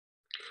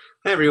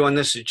Hey everyone,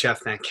 this is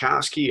Jeff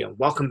Mankowski, and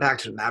welcome back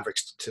to the Maverick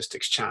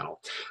Statistics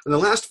channel. In the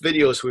last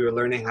videos, we were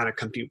learning how to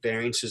compute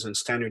variances and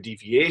standard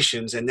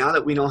deviations, and now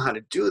that we know how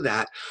to do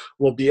that,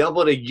 we'll be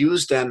able to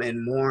use them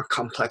in more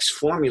complex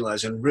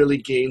formulas and really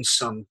gain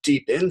some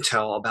deep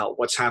intel about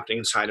what's happening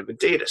inside of a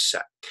data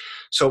set.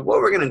 So what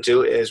we're going to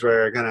do is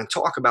we're going to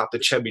talk about the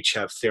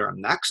Chebychev theorem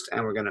next,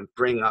 and we're going to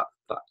bring up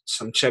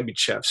some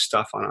Chebychev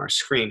stuff on our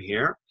screen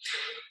here.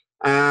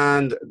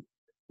 And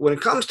when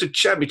it comes to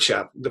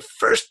Chebychev, the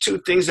first two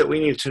things that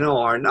we need to know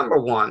are, number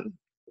one,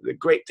 the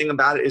great thing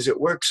about it is it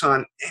works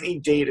on any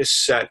data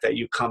set that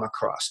you come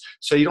across.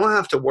 So you don't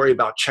have to worry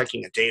about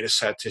checking a data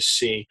set to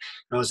see,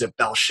 is it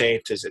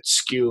bell-shaped, is it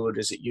skewed,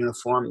 is it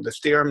uniform? The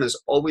theorem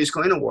is always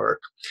going to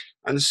work.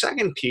 And the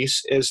second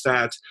piece is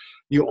that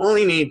you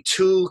only need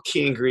two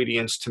key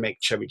ingredients to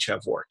make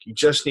Chebychev work. You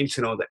just need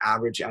to know the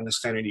average and the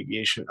standard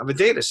deviation of a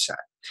data set.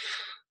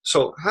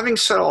 So having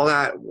said all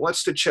that,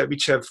 what's the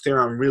Chebychev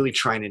theorem really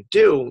trying to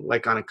do,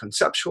 like on a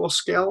conceptual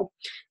scale?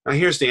 Now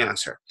here's the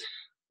answer.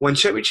 When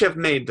Chebychev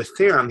made the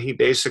theorem, he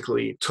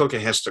basically took a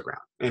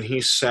histogram and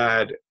he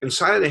said,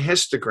 inside of the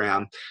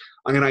histogram,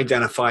 I'm going to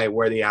identify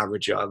where the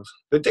average of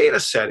the data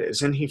set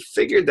is. And he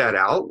figured that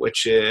out,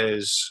 which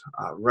is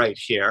right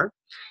here.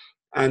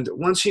 And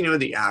once he knew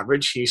the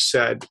average, he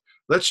said,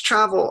 let's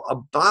travel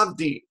above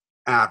the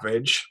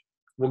average.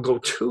 We'll go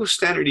 2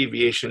 standard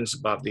deviations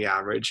above the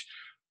average,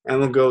 and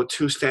we'll go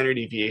 2 standard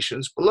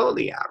deviations below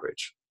the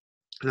average.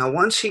 Now,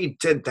 once he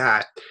did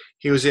that,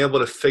 he was able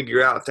to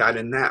figure out that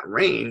in that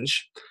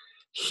range,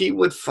 he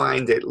would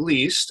find at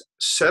least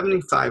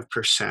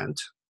 75%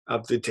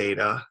 of the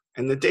data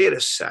in the data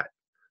set.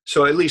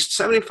 So at least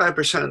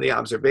 75% of the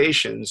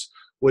observations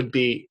would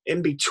be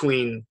in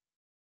between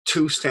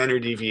 2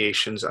 standard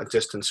deviations a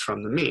distance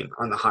from the mean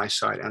on the high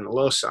side and the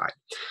low side.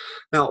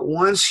 Now,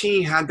 once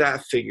he had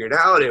that figured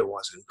out, it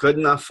wasn't good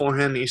enough for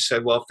him. He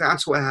said, well, if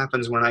that's what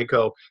happens when I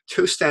go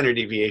 2 standard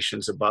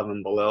deviations above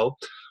and below,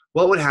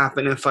 what would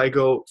happen if I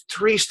go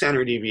 3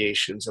 standard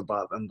deviations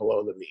above and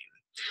below the mean?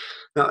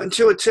 Now,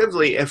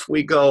 intuitively, if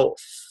we go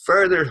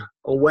further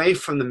away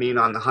from the mean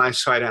on the high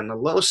side and the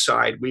low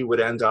side, we would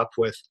end up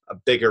with a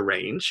bigger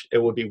range.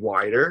 It would be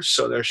wider,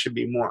 so there should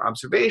be more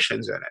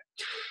observations in it.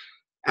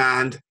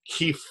 And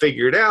he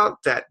figured out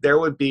that there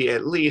would be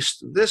at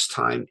least, this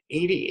time,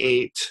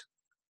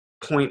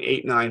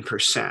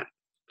 88.89%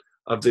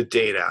 of the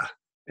data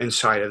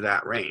inside of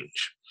that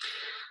range.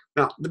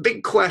 Now, the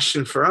big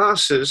question for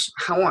us is,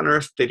 how on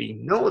earth did he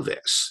know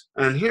this?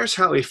 And here's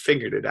how he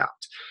figured it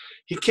out.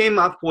 He came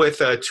up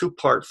with a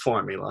 2-part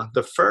formula.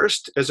 The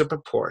first is a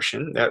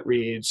proportion that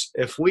reads,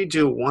 if we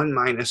do 1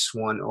 minus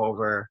 1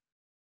 over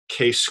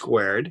k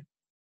squared,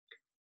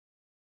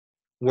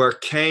 where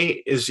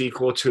k is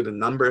equal to the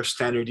number of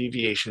standard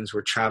deviations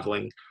we're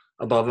traveling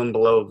above and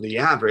below the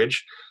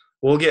average,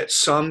 we'll get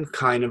some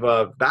kind of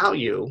a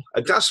value,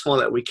 a decimal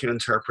that we can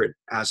interpret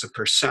as a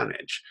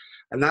percentage.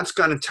 And that's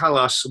going to tell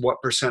us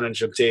what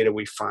percentage of data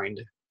we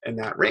find in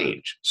that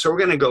range. So we're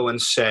going to go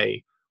and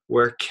say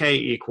where k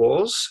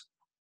equals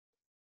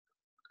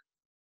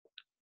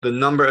the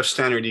number of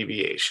standard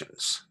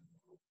deviations.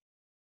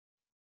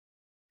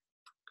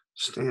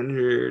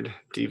 Standard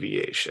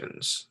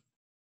deviations.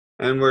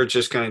 And we're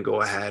just going to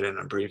go ahead and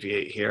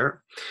abbreviate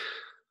here.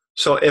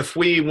 So if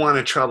we want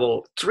to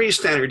travel 3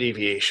 standard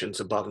deviations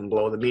above and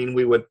below the mean,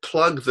 we would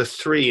plug the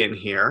 3 in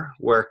here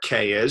where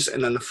k is,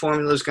 and then the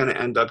formula is going to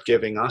end up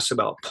giving us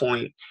about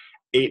 0.8889.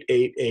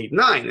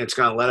 It's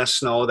going to let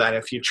us know that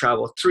if you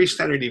travel 3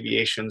 standard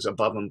deviations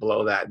above and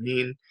below that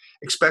mean,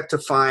 expect to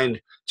find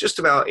just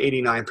about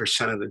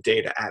 89% of the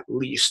data at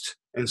least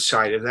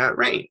inside of that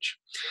range.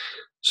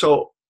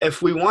 So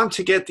if we want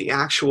to get the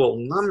actual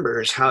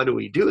numbers, how do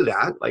we do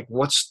that? Like,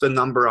 what's the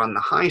number on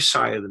the high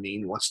side of the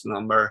mean? What's the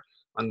number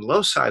on the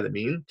low side of the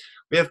mean?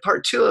 We have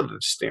part 2 of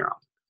this theorem.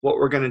 What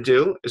we're going to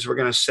do is we're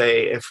going to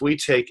say if we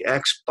take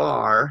x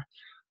bar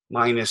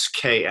minus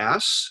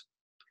ks,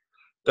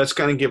 that's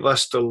going to give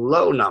us the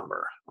low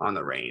number on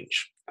the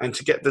range. And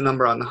to get the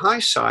number on the high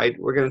side,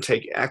 we're going to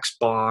take x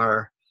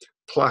bar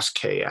plus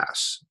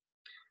ks.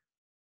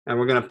 And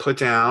we're going to put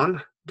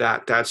down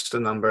that that's the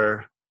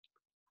number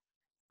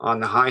on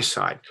the high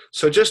side.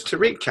 So just to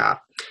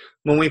recap,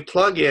 when we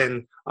plug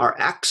in our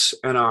x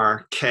and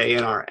our k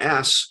and our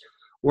s,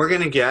 we're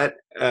going to get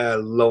a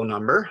low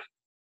number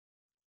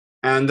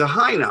and a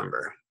high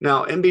number.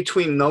 Now, in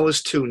between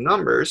those 2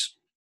 numbers,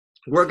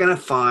 we're going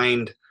to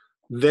find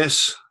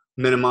this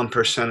minimum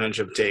percentage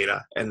of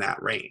data in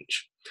that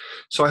range.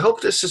 So I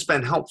hope this has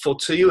been helpful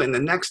to you. In the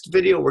next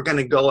video, we're going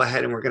to go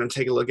ahead and we're going to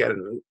take a look at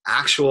an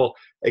actual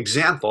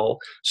example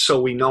so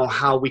we know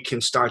how we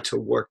can start to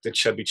work the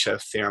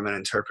Chebychev theorem and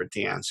interpret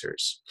the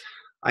answers.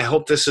 I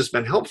hope this has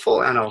been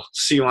helpful, and I'll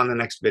see you on the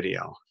next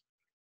video.